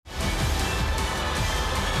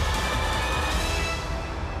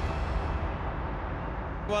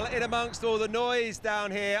Well, in amongst all the noise down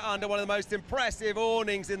here, under one of the most impressive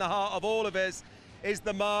awnings in the heart of all of us, is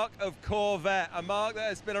the mark of Corvette, a mark that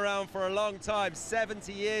has been around for a long time,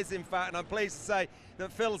 70 years in fact, and I'm pleased to say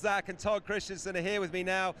that Phil Zak and Todd Christensen are here with me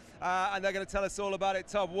now, and they're going to tell us all about it.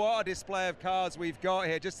 Todd, what a display of cars we've got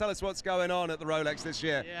here. Just tell us what's going on at the Rolex this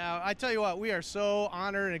year. Yeah, I tell you what, we are so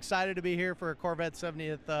honored and excited to be here for a Corvette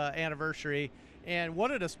 70th anniversary. And what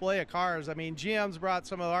a display of cars. I mean, GM's brought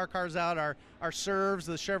some of our cars out, our serves,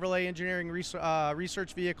 the Chevrolet engineering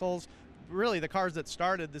research vehicles, really the cars that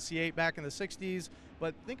started the C8 back in the 60s.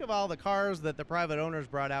 But think of all the cars that the private owners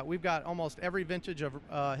brought out. We've got almost every vintage of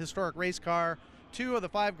historic race car, 2 of the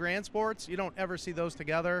 5 Grand Sports. You don't ever see those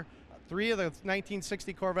together. 3 of the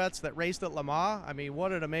 1960 Corvettes that raced at Le Mans. I mean,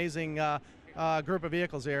 what an amazing group of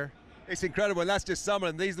vehicles here. It's incredible, and that's just some of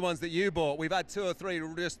them. These are the ones that you bought. We've had 2 or 3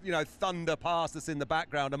 just, thunder past us in the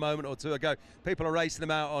background a moment or two ago. People are racing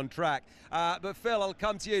them out on track. But Phil, I'll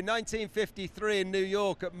come to you. 1953 in New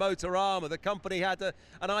York at Motorama, the company had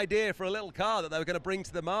an idea for a little car that they were going to bring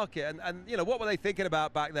to the market. And what were they thinking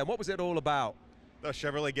about back then? What was it all about?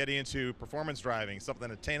 Chevrolet getting into performance driving,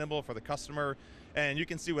 something attainable for the customer, and you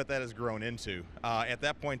can see what that has grown into. At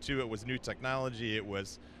that point, too, it was new technology. It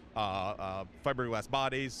was fiberglass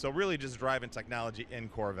bodies, so really just driving technology in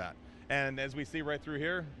Corvette. And as we see right through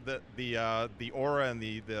here, the aura and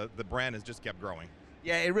the brand has just kept growing.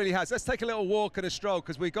 Yeah, it really has. Let's take a little walk and a stroll,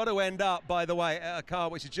 because we've got to end up, by the way, at a car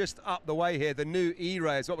which is just up the way here. The new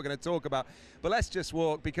E-Ray is what we're going to talk about. But let's just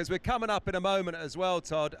walk, because we're coming up in a moment as well,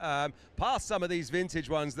 Todd, past some of these vintage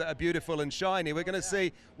ones that are beautiful and shiny. We're going to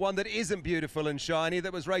see one that isn't beautiful and shiny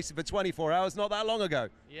that was racing for 24 hours not that long ago.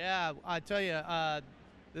 Yeah, I tell you,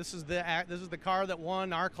 this is the car that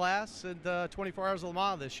won our class at the 24 Hours of Le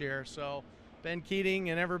Mans this year. So Ben Keating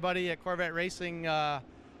and everybody at Corvette Racing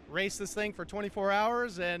raced this thing for 24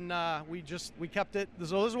 hours, and we kept it.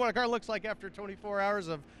 So this is what a car looks like after 24 hours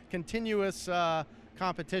of continuous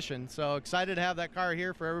competition. So excited to have that car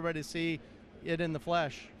here for everybody to see it in the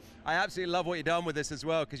flesh. I absolutely love what you've done with this as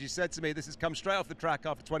well, because you said to me this has come straight off the track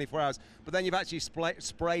after 24 hours, but then you've actually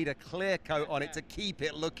sprayed a clear coat on it to keep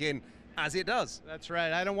it looking as it does. That's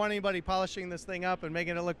right. I don't want anybody polishing this thing up and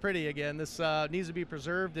making it look pretty again. This needs to be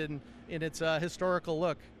preserved in its historical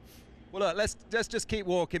look. Well, look, let's just keep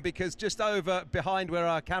walking, because just over behind where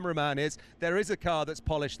our cameraman is, there is a car that's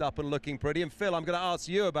polished up and looking pretty. And Phil, I'm going to ask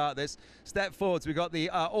you about this. Step forwards. We've got the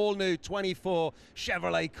all-new 24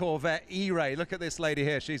 Chevrolet Corvette E-Ray. Look at this lady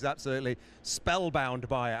here. She's absolutely spellbound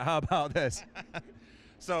by it. How about this?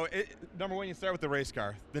 So, number one, you start with the race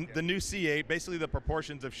car. The new C8, basically the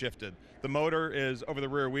proportions have shifted. The motor is over the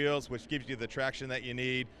rear wheels, which gives you the traction that you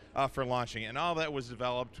need for launching. And all that was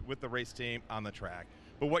developed with the race team on the track.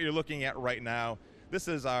 But what you're looking at right now, this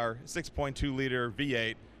is our 6.2-liter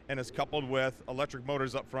V8, and it's coupled with electric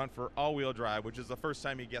motors up front for all-wheel drive, which is the first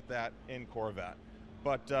time you get that in Corvette.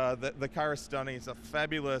 But the car is stunning. It's a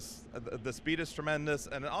fabulous, the speed is tremendous,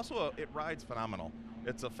 and also it rides phenomenal.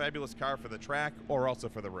 It's a fabulous car for the track or also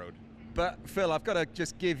for the road. But Phil, I've got to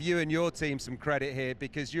just give you and your team some credit here,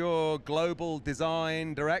 because you're global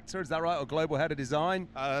design director, is that right, or global head of design?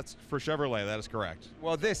 That's for Chevrolet, that is correct.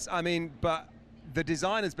 Well, but the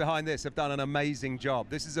designers behind this have done an amazing job.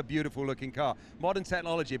 This is a beautiful looking car. Modern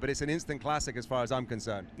technology, but it's an instant classic as far as I'm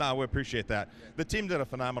concerned. No, we appreciate that. The team did a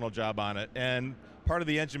phenomenal job on it, and part of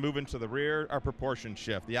the engine moving to the rear, our proportion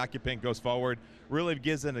shift. The occupant goes forward, really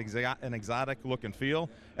gives it an exotic look and feel.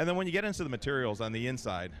 And then when you get into the materials on the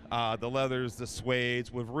inside, the leathers, the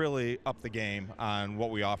suedes, we've really upped the game on what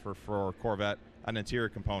we offer for Corvette on interior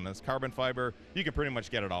components. Carbon fiber, you can pretty much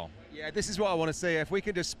get it all. Yeah, this is what I want to see. If we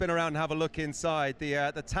can just spin around and have a look inside,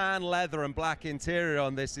 the tan leather and black interior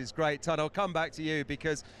on this is great. Todd, I'll come back to you,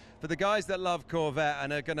 because for the guys that love Corvette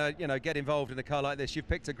and are going to get involved in a car like this, you've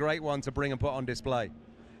picked a great one to bring and put on display.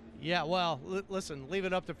 Yeah, well, listen, leave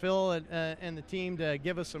it up to Phil and the team to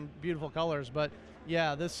give us some beautiful colors. But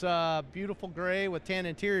yeah, this beautiful gray with tan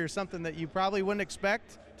interior is something that you probably wouldn't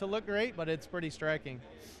expect to look great, but it's pretty striking.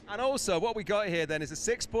 And also, what we got here then is a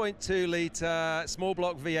 6.2-litre small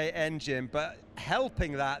block V8 engine, but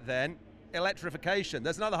helping that then, electrification.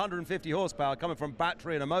 There's another 150 horsepower coming from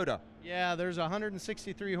battery and a motor. Yeah, there's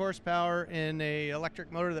 163 horsepower in a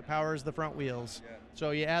electric motor that powers the front wheels. Yeah.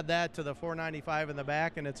 So you add that to the 495 in the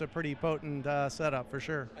back, and it's a pretty potent setup for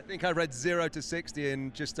sure. I think I read 0 to 60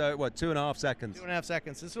 in just, 2.5 seconds? 2.5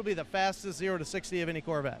 seconds. This will be the fastest 0 to 60 of any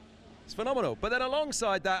Corvette. It's phenomenal. But then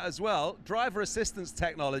alongside that as well, driver assistance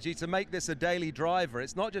technology to make this a daily driver.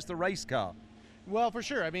 It's not just a race car. Well, for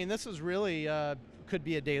sure. I mean, this is really could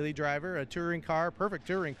be a daily driver, a touring car, perfect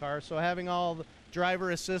touring car. So having all the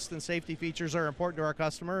driver assist and safety features are important to our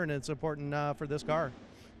customer, and it's important for this car.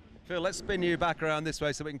 Phil, let's spin you back around this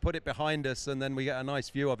way so we can put it behind us and then we get a nice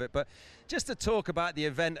view of it. But just to talk about the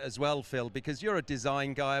event as well, Phil, because you're a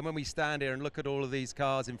design guy, and when we stand here and look at all of these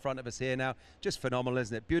cars in front of us here now, just phenomenal,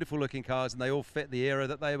 isn't it? Beautiful looking cars, and they all fit the era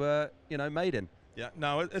that they were, made in. Yeah,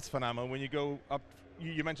 no, it's phenomenal. When you go up,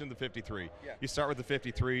 you mentioned the 53. Yeah. You start with the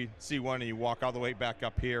 53, C1, and you walk all the way back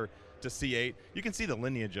up here to C8. You can see the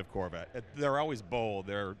lineage of Corvette. They're always bold.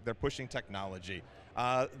 They're pushing technology.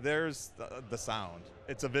 There's the sound.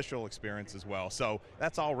 It's a visual experience as well. So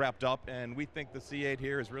that's all wrapped up, and we think the C8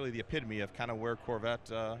 here is really the epitome of kind of where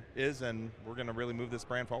Corvette is, and we're going to really move this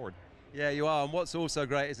brand forward. Yeah, you are. And what's also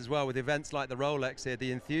great is as well with events like the Rolex here,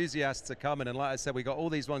 the enthusiasts are coming. And like I said, we got all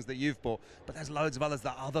these ones that you've bought, but there's loads of others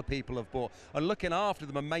that other people have bought. And looking after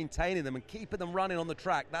them and maintaining them and keeping them running on the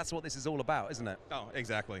track, that's what this is all about, isn't it? Oh,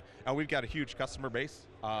 exactly. And we've got a huge customer base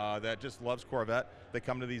that just loves Corvette. They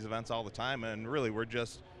come to these events all the time. And really, we're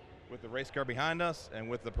just, with the race car behind us and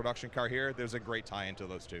with the production car here, there's a great tie into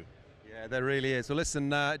those two. Yeah, there really is. Well, listen,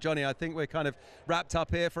 Johnny, I think we're kind of wrapped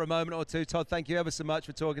up here for a moment or two. Todd, thank you ever so much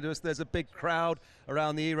for talking to us. There's a big crowd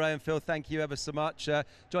around the E-Ray, and Phil, thank you ever so much.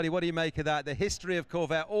 Johnny, what do you make of that? The history of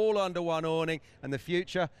Corvette all under one awning, and the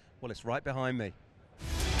future, well, it's right behind me.